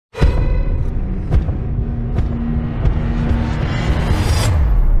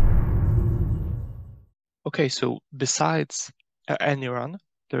Okay, so besides Anyrun,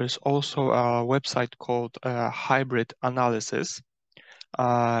 there is also a website called Hybrid Analysis,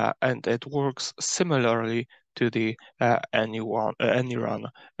 and it works similarly to the Anyrun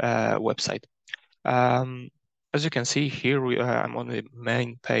website. As you can see here, I'm on the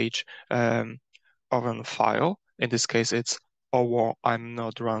main page of a file. In this case, it's I'm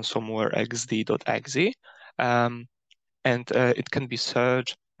not ransomware xd.exe, and it can be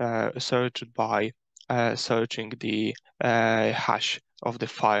searched by searching the hash of the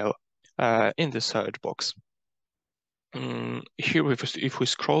file in the search box. Here, if we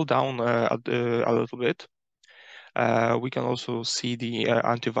scroll down a little bit, we can also see the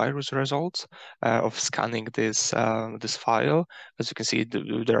antivirus results of scanning this file. As you can see,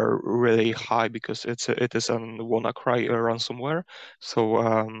 they're really high because it is an WannaCry ransomware, so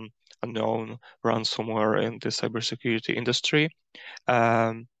a known ransomware in the cybersecurity industry.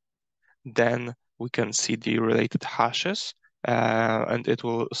 Then we can see the related hashes, and it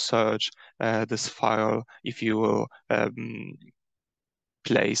will search this file if you will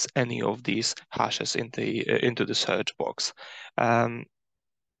place any of these hashes into the search box.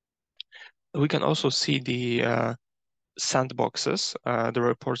 We can also see the sandboxes, the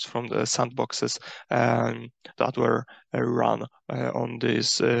reports from the sandboxes that were run on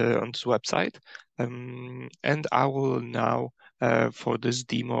this website. And I will now, for this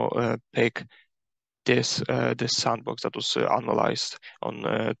demo, pick this sandbox that was analyzed on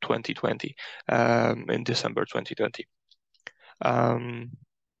 2020, in December 2020.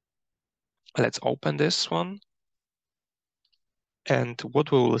 Let's open this one, and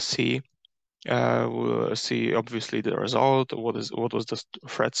what we will see. We'll see obviously the result. What was the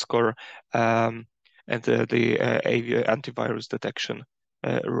threat score, and the antivirus detection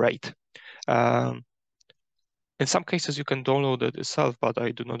rate. In some cases, you can download it yourself, but I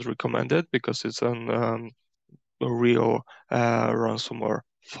do not recommend it because it's a real ransomware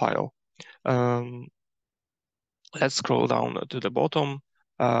file. Let's scroll down to the bottom.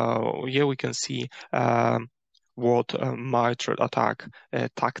 Here we can see what mitral attack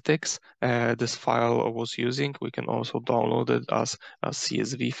tactics this file was using. We can also download it as a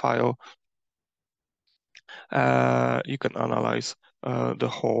CSV file. You can analyze the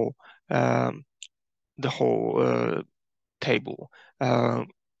whole table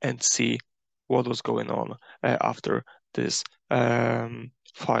and see what was going on after this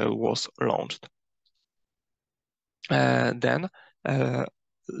file was launched. Then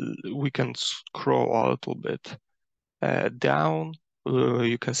we can scroll a little bit down.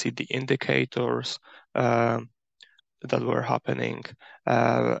 You can see the indicators that were happening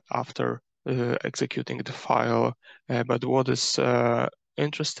after executing the file. But what is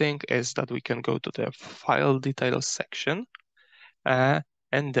interesting is that we can go to the file details section, and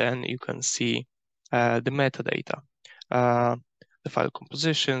then you can see the metadata, the file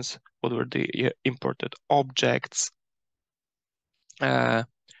compositions, what were the imported objects, and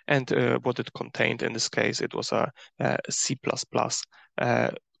what it contained. In this case, it was a C++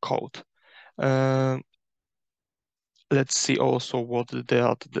 code. Let's see also what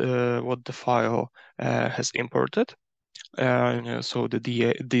the file has imported. So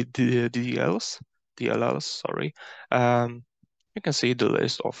the DLLs, sorry. You can see the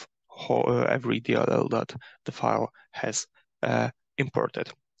list of every DLL that the file has imported.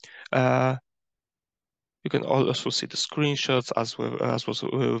 You can also see the screenshots as was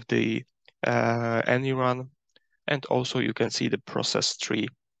with the Anyrun, and also you can see the process tree,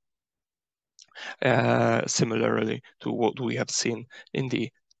 similarly to what we have seen in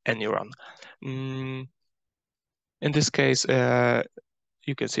the Anyrun. In this case,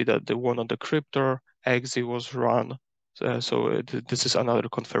 you can see that the one on the cryptor exe was run. So this is another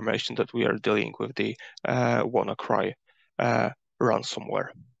confirmation that we are dealing with the WannaCry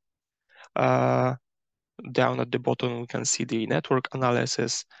ransomware. Down at the bottom, we can see the network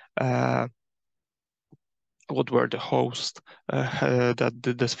analysis. What were the hosts that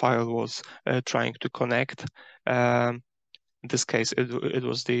this file was trying to connect? In this case, it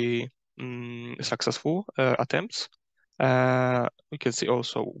was the successful attempts. We can see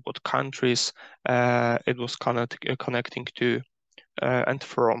also what countries it was connecting to and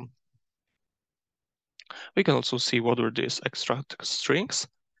from. We can also see what were these extract strings.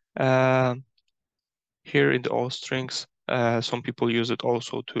 Here in the all strings, some people use it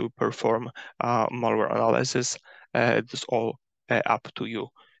also to perform malware analysis. It's all up to you.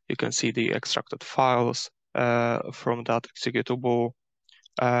 You can see the extracted files from that executable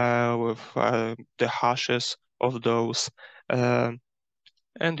with the hashes of those. And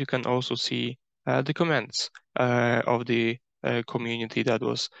you can also see the commands of the community that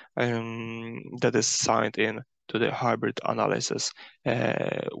is signed in to the hybrid analysis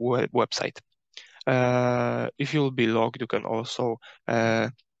website. If you'll be logged, you can also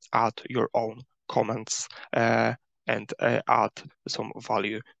add your own comments and add some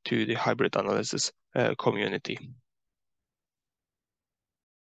value to the hybrid analysis community.